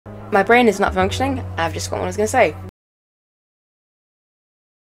My brain is not functioning. I've just got what I was going to say.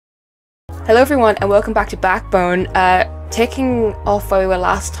 Hello everyone and welcome back to Backbone. Taking off where we were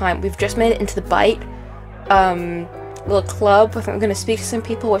last time, we've just made it into the Bite little club. I think we're going to speak to some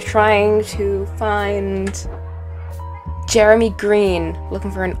people. We're trying to find Jeremy Green, looking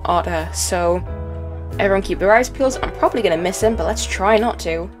for an otter, so everyone keep their eyes peeled. I'm probably going to miss him, but let's try not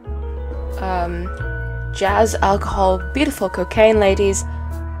to. Jazz, alcohol, beautiful cocaine ladies.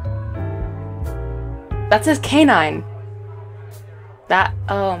 That says canine. That,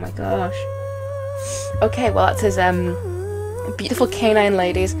 oh my gosh. Okay, well that says beautiful canine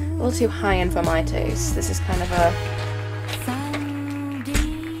ladies. A little too high-end for my taste. This is kind of a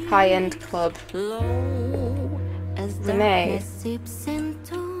high-end club. Renee.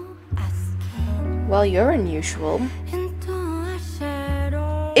 Well, you're unusual.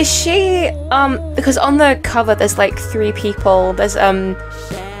 Is she, because on the cover there's like 3 people. There's,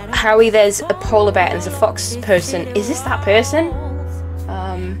 Howie, there's a polar bear, and there's a fox person. Is this that person?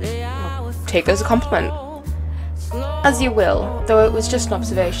 I'll take it as a compliment. As you will, though it was just an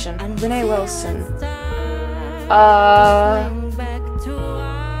observation. Renee Wilson.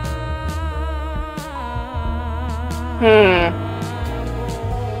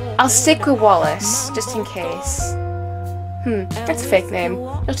 I'll stick with Wallace, just in case. That's a fake name.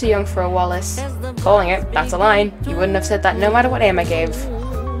 You're too young for a Wallace. Calling it, that's a line. You wouldn't have said that no matter what name I gave.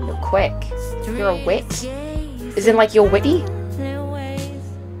 You're quick. You're a wit? Is it like you're witty?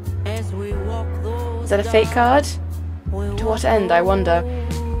 Is that a fake card? To what end, I wonder?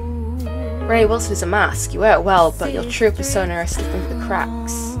 Renee Wilson is a mask. You wear it well, but your true persona is slipping through the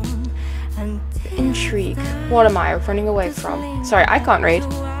cracks. The intrigue. What am I running away from? Sorry, I can't read.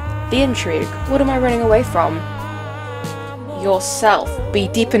 The intrigue. What am I running away from? Yourself. Be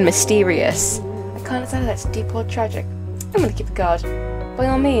deep and mysterious. I can't decide if that's deep or tragic. I'm gonna keep the card. By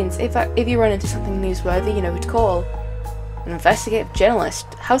all means, if you run into something newsworthy, you know who to call. An investigative journalist.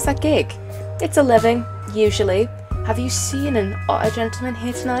 How's that gig? It's a living, usually. Have you seen an otter gentleman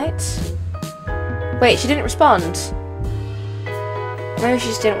here tonight? Wait, she didn't respond. Maybe she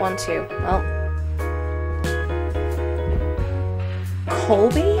just didn't want to. Well.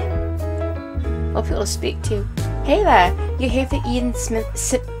 Colby? What people to speak to. Hey there, you here for Eden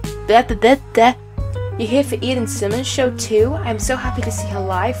You here for Eden Simmons' show too? I'm so happy to see her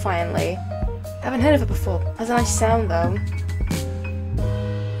live finally. Haven't heard of her before. Has a nice sound though.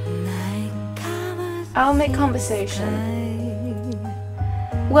 I'll make conversation.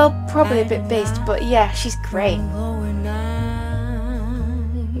 Well, probably a bit based, but yeah, she's great.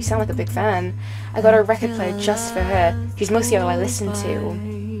 You sound like a big fan. I got a record player just for her. She's mostly all I listen to.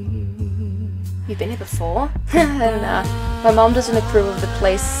 You've been here before? Nah. My mom doesn't approve of the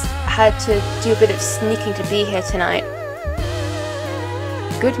place. I had to do a bit of sneaking to be here tonight.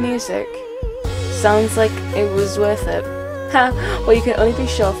 Good music. Sounds like it was worth it. Ha! Well, you can only be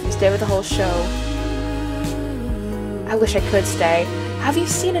sure if you stay with the whole show. I wish I could stay. Have you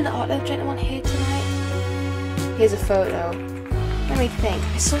seen an otter gentleman here tonight? Here's a photo. Let me think.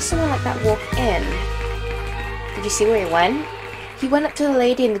 I saw someone like that walk in. Did you see where he went? He went up to the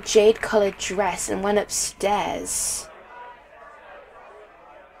lady in the jade-coloured dress and went upstairs.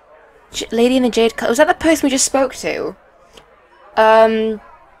 Lady in the jade colour. Was that the person we just spoke to?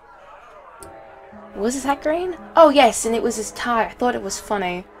 Was his hat green? Oh yes, and it was his tie. I thought it was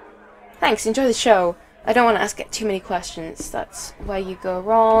funny. Thanks, enjoy the show. I don't want to ask it too many questions. That's where you go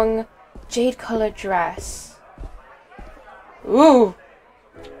wrong. Jade-coloured dress. Ooh.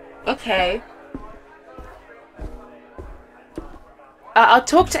 Okay. I'll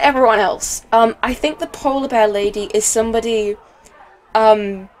talk to everyone else. I think the polar bear lady is somebody,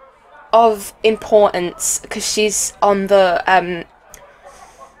 of importance, because she's on the,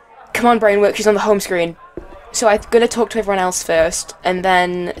 come on Brainwork, she's on the home screen. So I'm gonna talk to everyone else first, and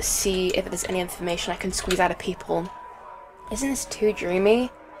then see if there's any information I can squeeze out of people. Isn't this too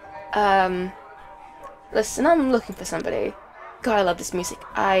dreamy? Listen, I'm looking for somebody. God, I love this music.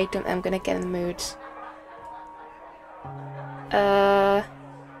 I'm gonna get in the mood.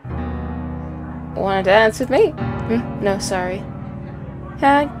 Wanna dance with me? No, sorry.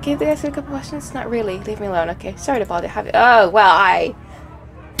 Give the guys a couple questions? Not really. Leave me alone, okay? Sorry to bother. Have you? Oh, well, I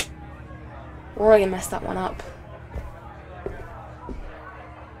really messed that one up.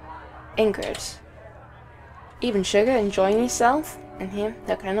 Ingrid. Even Sugar, enjoying yourself? In here?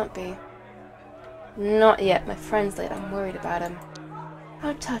 How can I not be? Not yet. My friend's late. I'm worried about him.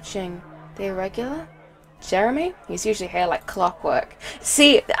 How touching. They irregular? Jeremy? He's usually here like clockwork.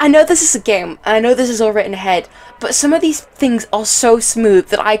 See, I know this is a game, and I know this is all written ahead, but some of these things are so smooth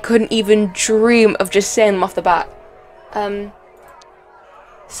that I couldn't even dream of just saying them off the bat.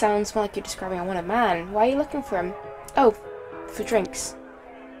 Sounds more like you're describing a wanted man. Why are you looking for him? Oh, for drinks.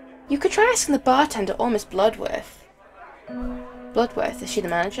 You could try asking the bartender or Miss Bloodworth. Bloodworth, is she the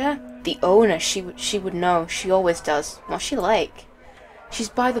manager? The owner, she would know. She always does. What's she like? She's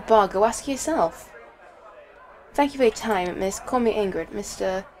by the bar. Go ask yourself. Thank you for your time, miss. Call me Ingrid.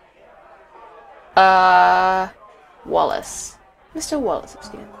 Mr. Wallace. Mr. Wallace,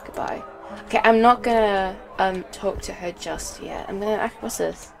 excuse me. Goodbye. Okay, I'm not gonna, talk to her just yet. I'm gonna, what's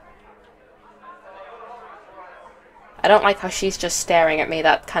this? I don't like how she's just staring at me.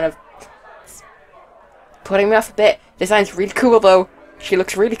 That kind of putting me off a bit. Design's really cool, though. She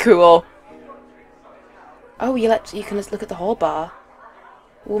looks really cool. Oh, you can just look at the whole bar.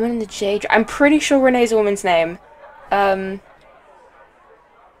 Woman in the jade. I'm pretty sure Renee's a woman's name. How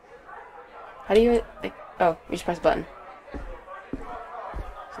do you... like, oh, you just press a button.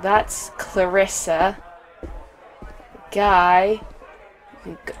 So that's Clarissa. Guy.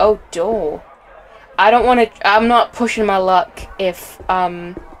 Oh, door. I don't want to... I'm not pushing my luck if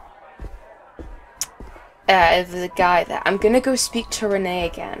there's a guy there. I'm gonna go speak to Renee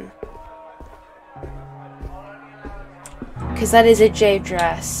again. Because that is a jade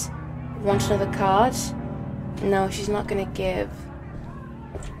dress. Want another card? No, she's not gonna give.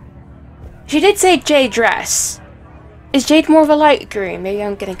 She did say jade dress. Is jade more of a light green? Maybe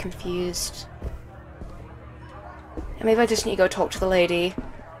I'm getting confused. And maybe I just need to go talk to the lady.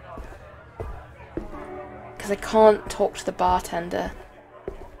 Because I can't talk to the bartender.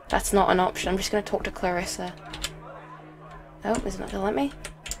 That's not an option. I'm just going to talk to Clarissa. Oh, is it not going to let me?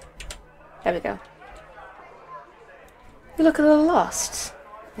 There we go. You look a little lost.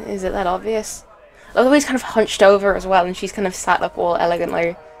 Is it that obvious? Although he's kind of hunched over as well, and she's kind of sat up all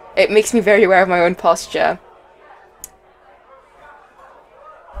elegantly. It makes me very aware of my own posture.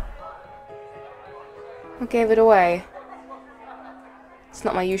 What gave it away? It's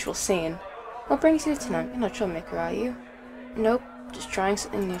not my usual scene. What brings you tonight? You're not a troublemaker, are you? Nope, just trying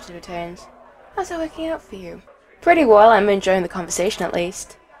something new to returns. How's that working out for you? Pretty well, I'm enjoying the conversation at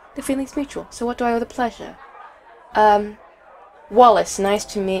least. The feeling's mutual, so what do I owe the pleasure? Wallace, nice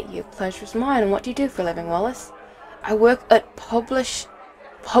to meet you. Pleasure's mine. And what do you do for a living, Wallace? I work at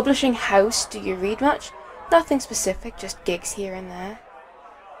publishing house. Do you read much? Nothing specific, just gigs here and there.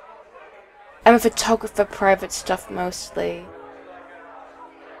 I'm a photographer, private stuff mostly.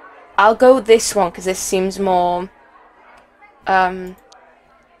 I'll go with this one because this seems more see,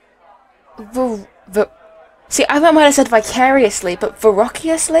 I thought I might have said vicariously, but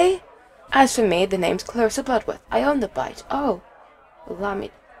verociously? As for me, the name's Clarissa Bloodworth. I own the bite. Oh. Allow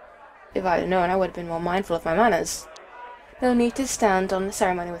me. If I had known, I would have been more mindful of my manners. No need to stand on the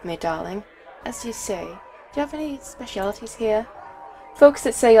ceremony with me, darling. As you say, do you have any specialities here? Folks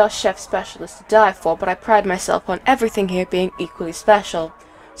that say you're chef specialist to die for, but I pride myself on everything here being equally special.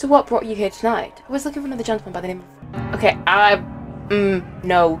 So what brought you here tonight? I was looking for another gentleman by the name of... Okay,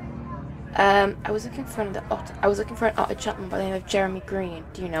 no. I was looking for an otter gentleman by the name of Jeremy Green.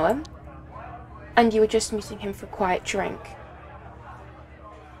 Do you know him? And you were just meeting him for a quiet drink.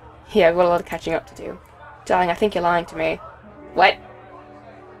 Yeah, I've got a lot of catching up to do. Darling, I think you're lying to me. What?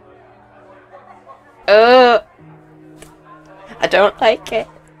 I don't like it.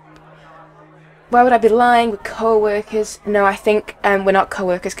 Why would I be lying? We're co-workers. No, I think we're not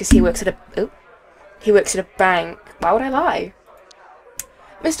co-workers because he works at a bank. Why would I lie?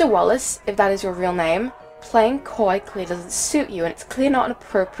 Mr. Wallace, if that is your real name, playing coy clearly doesn't suit you, and it's clearly not an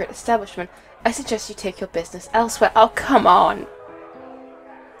appropriate establishment. I suggest you take your business elsewhere. Oh, come on!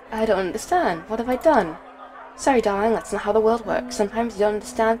 I don't understand. What have I done? Sorry, darling, that's not how the world works. Sometimes you don't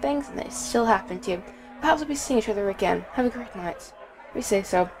understand things, and they still happen to you. Perhaps we'll be seeing each other again. Have a great night. We say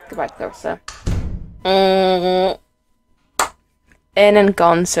so. Goodbye, Clarissa. In and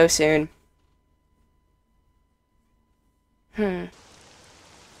gone so soon. New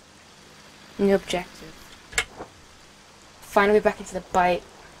objective. Finally back into the bite.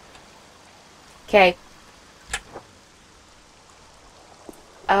 Okay.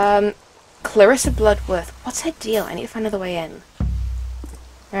 Clarissa Bloodworth. What's her deal? I need to find another way in.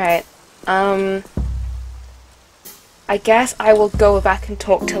 Alright. I guess I will go back and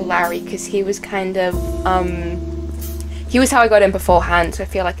talk to Larry, because he was kind of, he was how I got in beforehand, so I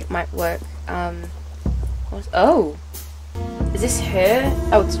feel like it might work. Oh! Is this her?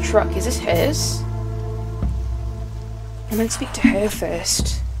 Oh, it's a truck. Is this hers? I'm gonna speak to her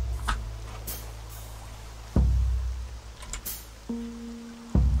first.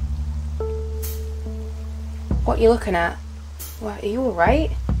 What are you looking at? What, are you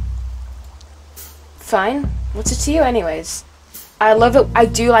alright? Fine. What's it to you anyways? I love it. I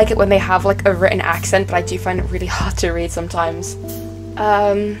do like it when they have like a written accent, but I do find it really hard to read sometimes.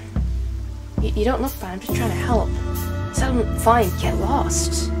 You don't look bad, I'm just trying to help. So fine, get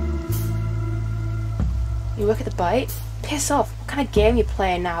lost. You work at the bite? Piss off, what kind of game you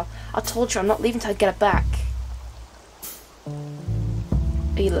playing now? I told you I'm not leaving till I get it back.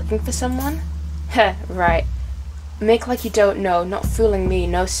 Are you looking for someone? Heh, right. Make like you don't know, not fooling me,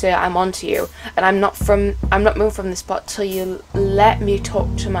 no sir, I'm onto you. And I'm not moving from the spot till you let me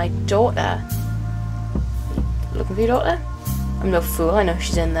talk to my daughter. Looking for your daughter? I'm no fool, I know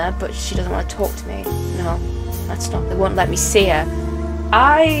she's in there, but she doesn't want to talk to me. No, that's not, they won't let me see her.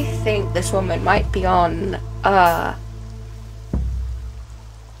 I think this woman might be on,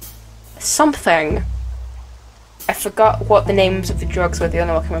 something. I forgot what the names of the drugs were, the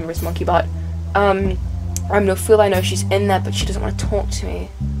only one I can remember is monkey butt. I'm no fool, I know she's in there, but she doesn't want to talk to me.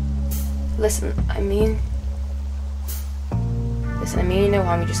 Listen, I mean you know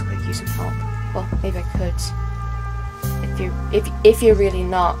harm, you just look like you some help. Well, maybe I could. If you're really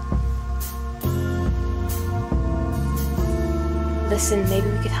not. Listen, maybe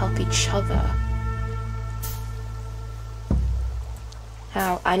we could help each other.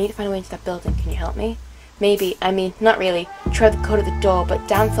 How? I need to find a way into that building, can you help me? Maybe, I mean, not really. Try the code of the door, but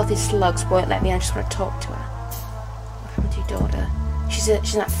damn filthy slugs won't let me, I just want to talk to her. What happened to your daughter?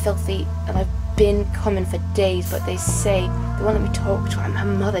 She's not filthy, and I've been coming for days, but they say they won't let me talk to her. I'm her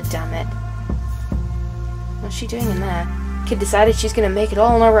mother, damn it. What's she doing in there? Kid decided she's gonna make it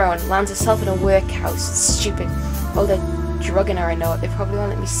all on her own. Lands herself in a workhouse. Stupid. Oh, they're drugging her, I know it. They probably won't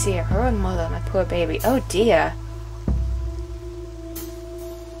let me see her. Her own mother, my poor baby. Oh dear.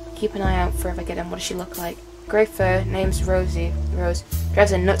 Keep an eye out for if I get in. What does she look like? Grey fur, name's Rosie. Rose.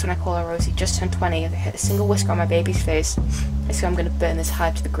 Drives her nuts when I call her Rosie. Just turned 20. If I hit a single whisker on my baby's face, I swear I'm gonna burn this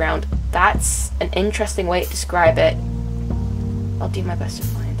hive to the ground. That's an interesting way to describe it. I'll do my best to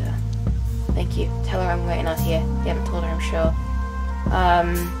find her. Thank you. Tell her I'm waiting out here. You haven't told her, I'm sure.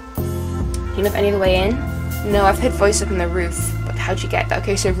 Do you know of any other way in? No, I've heard voices up on the roof. But how'd you get that?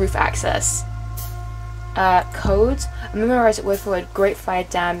 Okay, so roof access. Codes? I memorized it word for word. Great fire,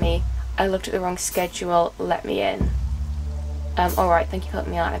 damn me. I looked at the wrong schedule. Let me in. Alright, thank you for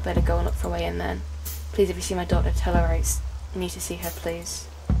helping me out. I better go and look for a way in then. Please, if you see my daughter, tell her I need to see her, please.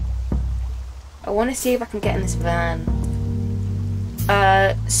 I want to see if I can get in this van.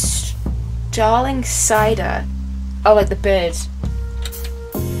 Darling cider. Oh, like the bird.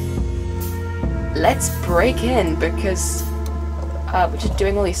 Let's break in because we're just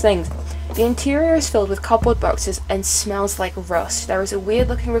doing all these things. The interior is filled with cardboard boxes and smells like rust. There is a weird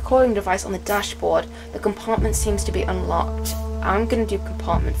looking recording device on the dashboard. The compartment seems to be unlocked. I'm gonna do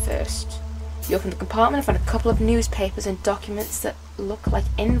compartment first. You open the compartment and find a couple of newspapers and documents that look like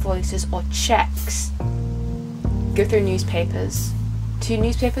invoices or checks. Go through newspapers. 2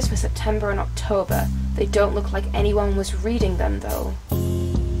 newspapers for September and October. They don't look like anyone was reading them though.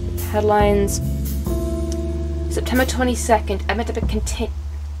 Headlines. September 22nd,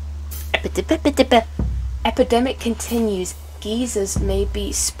 epidemic continues. Geezers may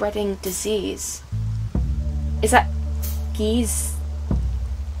be spreading disease. Is that geese?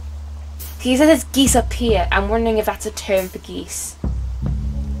 Geese says geese up here. I'm wondering if that's a term for geese.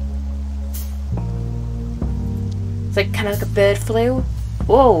 It's like kind of like a bird flu.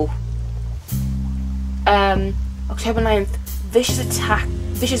 Whoa. October 9th,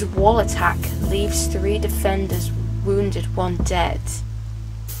 vicious wall attack leaves 3 defenders wounded, 1 dead.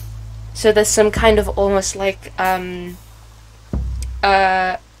 So there's some kind of almost like I'm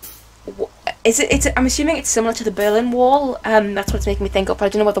assuming it's similar to the Berlin Wall. That's what's making me think of, but I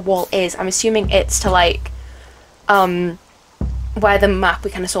don't know what the wall is. I'm assuming it's to like where the map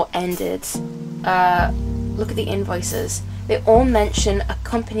we kind of saw ended. Look at the invoices. They all mention a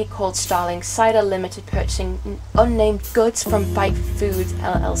company called Starling Cider Limited purchasing unnamed goods from Bite Foods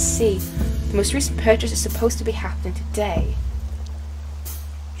LLC. The most recent purchase is supposed to be happening today.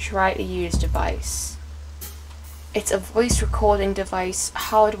 Try to use device. It's a voice recording device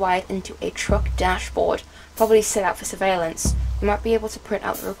hardwired into a truck dashboard, probably set out for surveillance. You might be able to print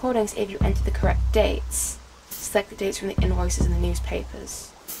out the recordings if you enter the correct dates. Select the dates from the invoices in the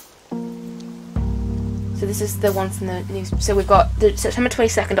newspapers. So this is the one from the news. So we've got the September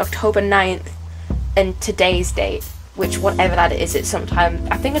 22nd, October 9th, and today's date, which whatever that is, it's sometime.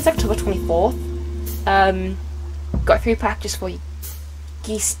 I think it's October 24th. Got 3 packages for you.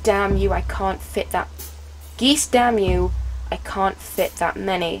 Geese, damn you! I can't fit that. Geese, damn you! I can't fit that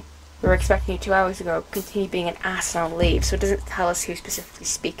many. We were expecting you 2 hours ago. Continue being an ass and I'll leave. So it doesn't tell us who's specifically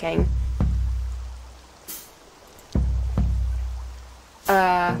speaking.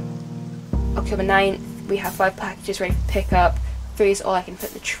 October 9th. We have 5 packages ready for pickup. 3 is all I can fit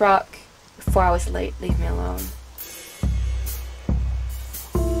in the truck. We're 4 hours late. Leave me alone.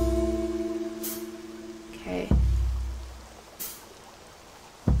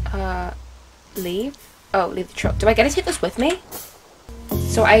 leave? Oh, leave the truck. Do I get to take those with me?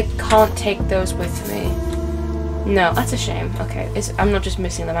 So I can't take those with me. No, that's a shame. Okay, I'm not just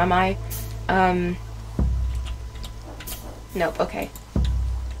missing them, am I? Nope, okay.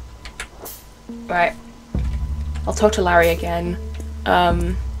 Right. I'll talk to Larry again.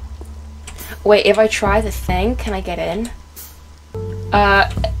 Wait, if I try the thing, can I get in?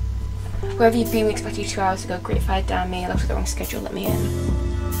 Wherever you've been, we expect you 2 hours ago. Great fire down me. I looked at the wrong schedule. Let me in.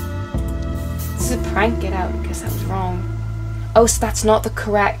 This is a prank. Get out. I guess that was wrong. Oh, so that's not the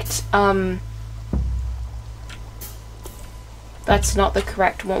correct, that's not the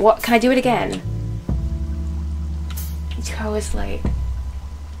correct one. What? Can I do it again? 2 hours late.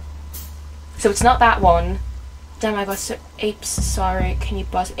 So it's not that one. Damn, I got so apes. Sorry, can you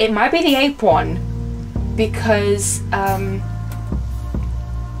buzz? It might be the ape one. Because,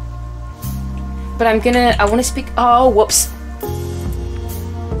 but I want to speak. Oh, whoops.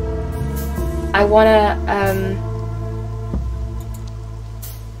 I want to,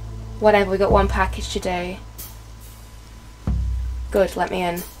 whatever, we got one package today. Good, let me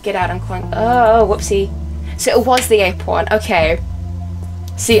in. Get out, I'm calling. Oh, whoopsie. So it was the ape one. Okay.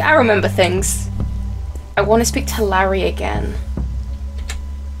 See, I remember things. I want to speak to Larry again.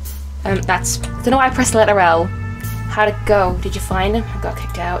 Don't know why I pressed the letter L. How'd it go? Did you find him? I got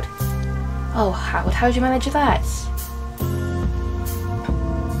kicked out. Oh, Howard, how'd you manage that?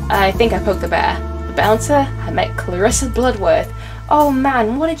 I think I poked the bear. The bouncer? I met Clarissa Bloodworth. Oh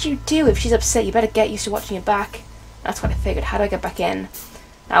man, what did you do? If she's upset, you better get used to watching your back. That's what I figured. How do I get back in?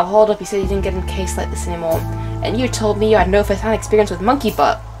 Now hold up, you said you didn't get in a case like this anymore. And you told me you had no first-hand experience with monkey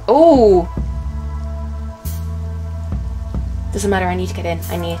butt. Oh! Doesn't matter, I need to get in.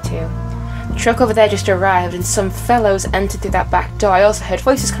 I need to. The truck over there just arrived and some fellows entered through that back door. I also heard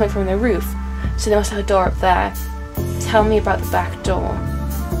voices coming from the roof. So they must have a door up there. Tell me about the back door.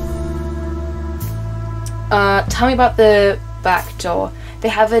 Tell me about the back door. They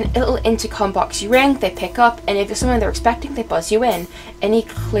have a little intercom box. You ring, they pick up, and if you're someone they're expecting, they buzz you in. Any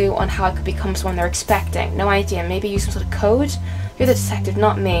clue on how I could become someone they're expecting? No idea. Maybe use some sort of code? You're the detective,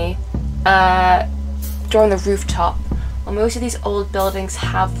 not me. Door on the rooftop. Well, most of these old buildings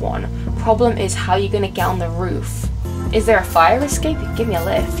have one. Problem is how you're gonna get on the roof. Is there a fire escape? You can give me a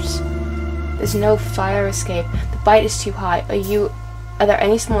lift. There's no fire escape. The bite is too high. Are there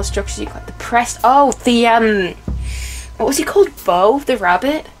any small structures you got? The press. Oh, the what was he called? Bo, the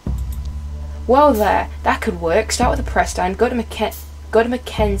rabbit. Well, there. That could work. Start with the press down. Go to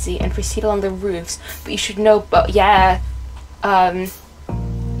Mackenzie and proceed along the roofs. But you should know. But yeah.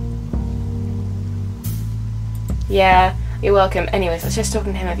 Yeah. You're welcome. Anyways, I was just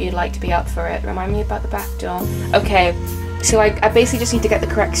talking to him if you'd like to be up for it. Remind me about the back door. Okay. So I basically just need to get the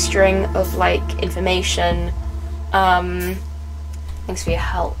correct string of like information. Thanks for your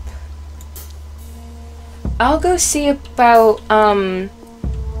help. I'll go see about,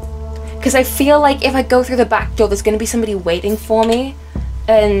 because I feel like if I go through the back door, there's going to be somebody waiting for me,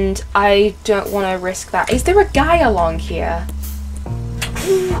 and I don't want to risk that. Is there a guy along here?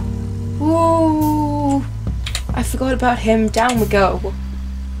 Ooh, I forgot about him. Down we go.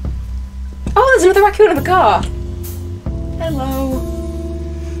 Oh, there's another raccoon in the car. Hello.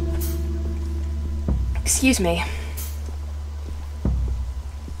 Excuse me.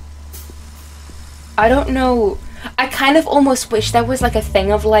 I don't know. I kind of almost wish there was like a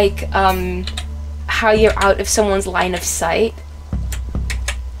thing of like how you're out of someone's line of sight.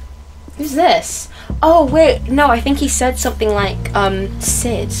 Who's this? Oh wait, no, I think he said something like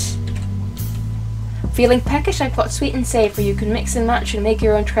Sid. Feeling peckish? I've got sweet and savory. You can mix and match and make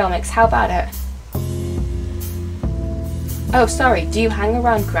your own trail mix. How about it? Oh, sorry. Do you hang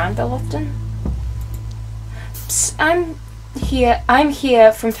around Granville often? Psst, I'm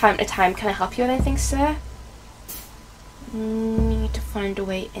here from time to time. Can I help you with anything, sir? Need to find a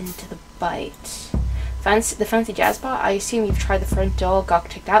way into the bite. The fancy jazz bar? I assume you've tried the front door, got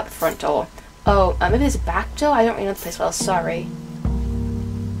kicked out the front door. Oh, maybe there's a back door? I don't really know the place well, sorry.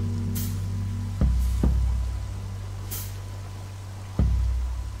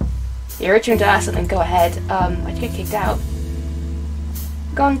 You're urging to ask something, go ahead. Why'd you get kicked out?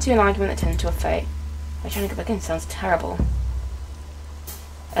 Gone to an argument that turned into a fight. My trying to get back in sounds terrible.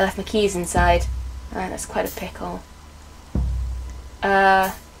 I left my keys inside. That's quite a pickle.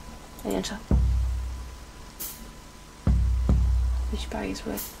 Which bag's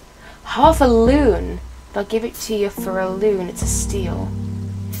worth? Half a loon! I'll give it to you for a loon. It's a steal.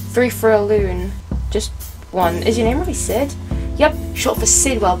 3 for a loon. Just 1. Is your name really Sid? Yep, short for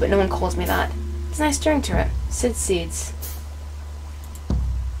Sidwell, but no one calls me that. It's a nice drink to it. Sid seeds.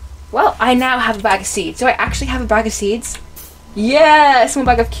 Well, I now have a bag of seeds. Do I actually have a bag of seeds? Yeah, a small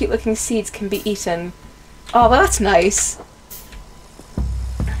bag of cute-looking seeds can be eaten. Oh, well, that's nice.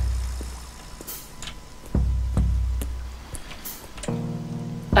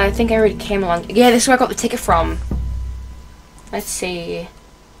 I think I already came along. Yeah, this is where I got the ticket from. Let's see.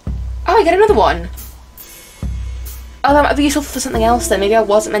 Oh, I got another one. Oh, that might be useful for something else then. Maybe I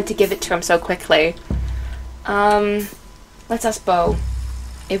wasn't meant to give it to him so quickly. Let's ask Bo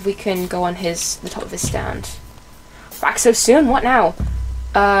if we can go on the top of his stand. Back so soon? What now?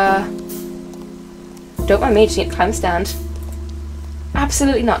 Don't mind me, just need to climb the stand.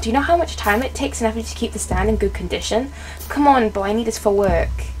 Absolutely not. Do you know how much time it takes and effort to keep the stand in good condition? Come on, Bo, I need this for work.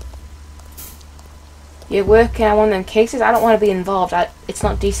 You're working on one of them cases? I don't want to be involved. It's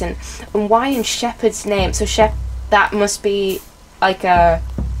not decent. And why in Shepard's name? So that must be like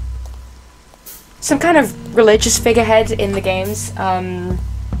some kind of religious figurehead in the games.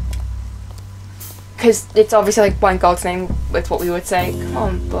 Because it's obviously like one God's name with what we would say. Come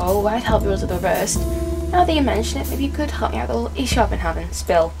on, Bo, I'd help you with the rest. Now that you mention it, maybe you could help me out with a little issue I've been having.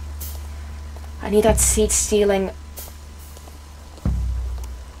 Spill. I need that seed stealing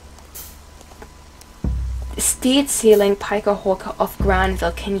Piker Hawker off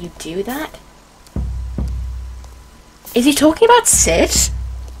Granville. Can you do that? Is he talking about Sid?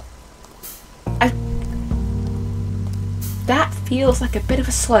 That feels like a bit of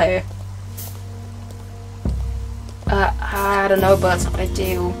a slur. I don't know, but that's not what I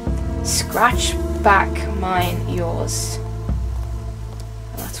do. Scratch back mine, yours.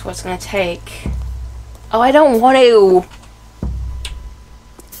 That's what it's gonna take. Oh, I don't want to!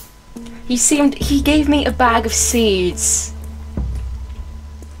 He gave me a bag of seeds.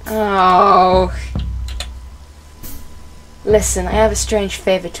 Oh. Listen, I have a strange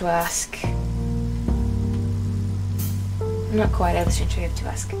favour to ask. Not quite, I have a strange favour to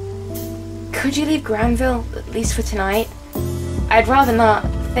ask. Could you leave Granville, at least for tonight? I'd rather not.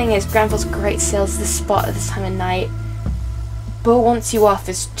 The thing is, Granville's great sales this spot at this time of night. Bo wants you off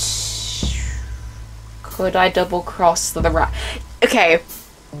as could I double cross the rat? Okay.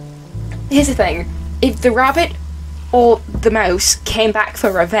 Here's the thing. If the rabbit or the mouse came back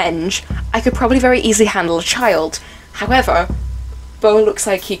for revenge, I could probably very easily handle a child. However, Bo looks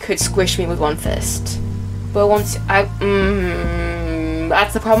like he could squish me with one fist. Bo wants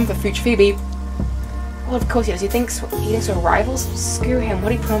that's the problem for future Phoebe. Well, of course he does. He thinks we're rivals? Screw him. What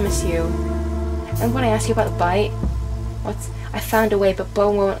did he promise you? And when I asked you about the bite, I found a way, but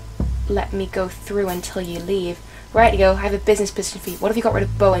Bo won't let me go through until you leave. Right, I have a business position for you. What if you got rid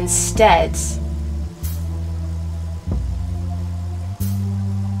of Bo instead?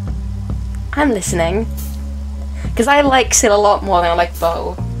 I'm listening. Because I like Sid a lot more than I like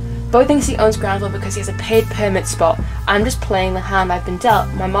Bo. Bo thinks he owns Granville because he has a paid permit spot. I'm just playing the hand I've been dealt.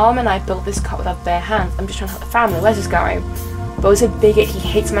 My mom and I built this cot with our bare hands. I'm just trying to help the family. Where's this going? Bo's a bigot. He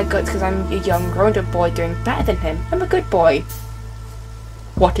hates my guts because I'm a young, grown-up boy doing better than him. I'm a good boy.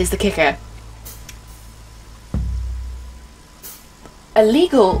 What is the kicker?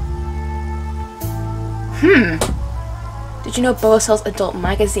 Illegal? Did you know Bo sells adult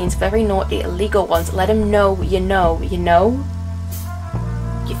magazines? Very naughty, illegal ones. Let him know you know. You know?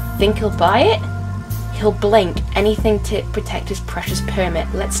 You think he'll buy it? He'll blink. Anything to protect his precious permit.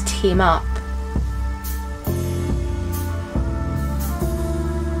 Let's team up.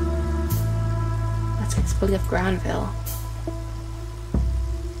 Let's get this bully off Granville.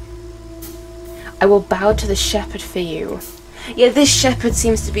 I will bow to the shepherd for you. Yeah, this shepherd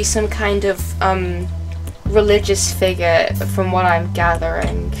seems to be some kind of religious figure from what I'm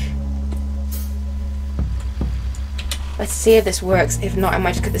gathering. Let's see if this works. If not, I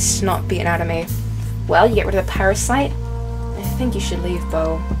might just get this snot beaten out of me. Well, you get rid of the parasite? I think you should leave,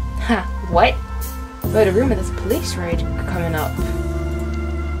 Bo. Ha, what? I heard a rumor there's a police raid coming up.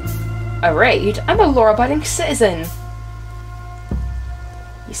 A raid? I'm a law-abiding citizen.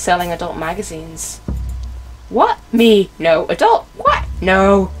 You're selling adult magazines. What? Me? No. Adult? What?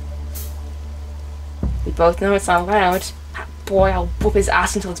 No. We both know it's not allowed. Boy, I'll whoop his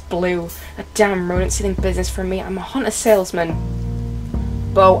ass until it's blue. A damn rodent stealing business from me. I'm a hunter salesman.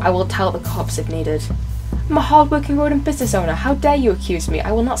 Bo, I will tell the cops if needed. I'm a hard-working rodent business owner. How dare you accuse me?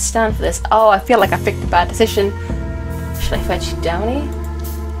 I will not stand for this. Oh, I feel like I picked a bad decision. Should I fetch you Downey?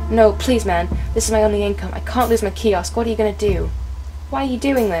 No, please, man. This is my only income. I can't lose my kiosk. What are you gonna do? Why are you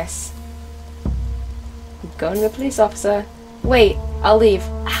doing this? I'm going to be a police officer. Wait, I'll leave.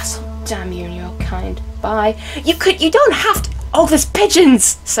 Asshole, damn you and your kind. Bye. You don't have to. Oh, there's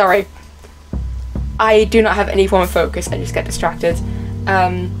pigeons! Sorry. I do not have any form of focus. I just get distracted.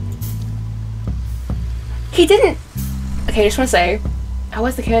 He didn't. Okay, I just want to say. Oh,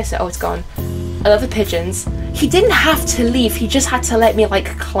 where's the cursor? Oh, it's gone. I love the pigeons. he didn't have to leave, he just had to let me,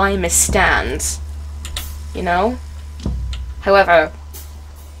 like, climb his stand. You know? However,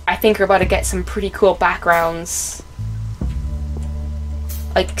 I think we're about to get some pretty cool backgrounds.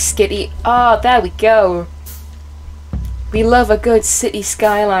 Like, Skitty. Oh, there we go. We love a good city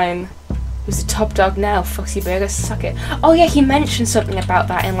skyline. Who's the top dog now? Foxy Burger, suck it. Oh yeah, he mentioned something about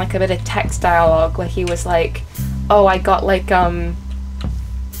that in like a bit of text dialogue where he was like, oh, I got like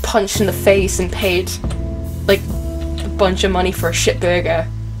punched in the face and paid like a bunch of money for a shit burger.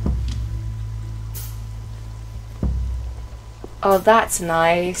 Oh, that's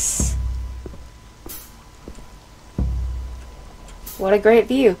nice. What a great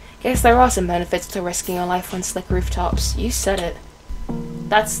view. Guess there are some benefits to risking your life on slick rooftops. You said it.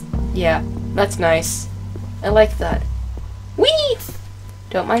 Yeah, that's nice. I like that. Whee!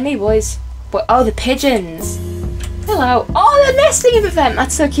 Don't mind me, boys. But oh, the pigeons! Hello. Oh, the nesting event!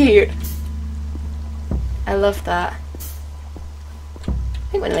 That's so cute. I love that. I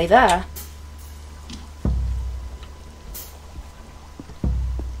think we're nearly there.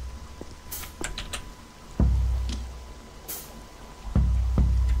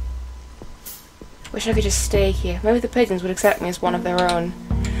 Wish I could just stay here. Maybe the pigeons would accept me as one of their own.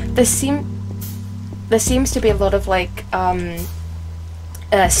 There seems to be a lot of like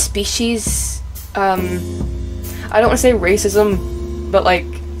species I don't want to say racism, but like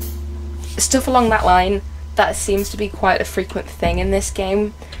stuff along that line that seems to be quite a frequent thing in this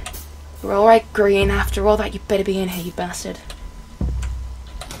game. We're alright, Green, after all that, you better be in here, you bastard.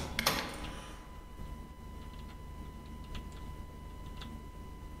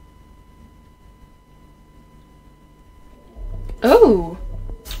 Oh!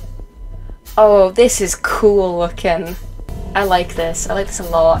 Oh, this is cool looking. I like this. I like this a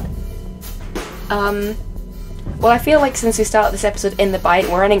lot. Well, I feel like since we started this episode in the bite,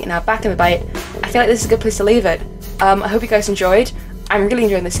 we're ending it now back in the bite, I feel like this is a good place to leave it. I hope you guys enjoyed. I'm really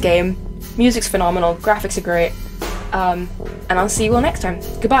enjoying this game. Music's phenomenal, graphics are great. And I'll see you all next time.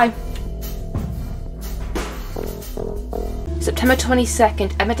 Goodbye! September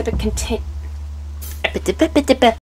 22nd,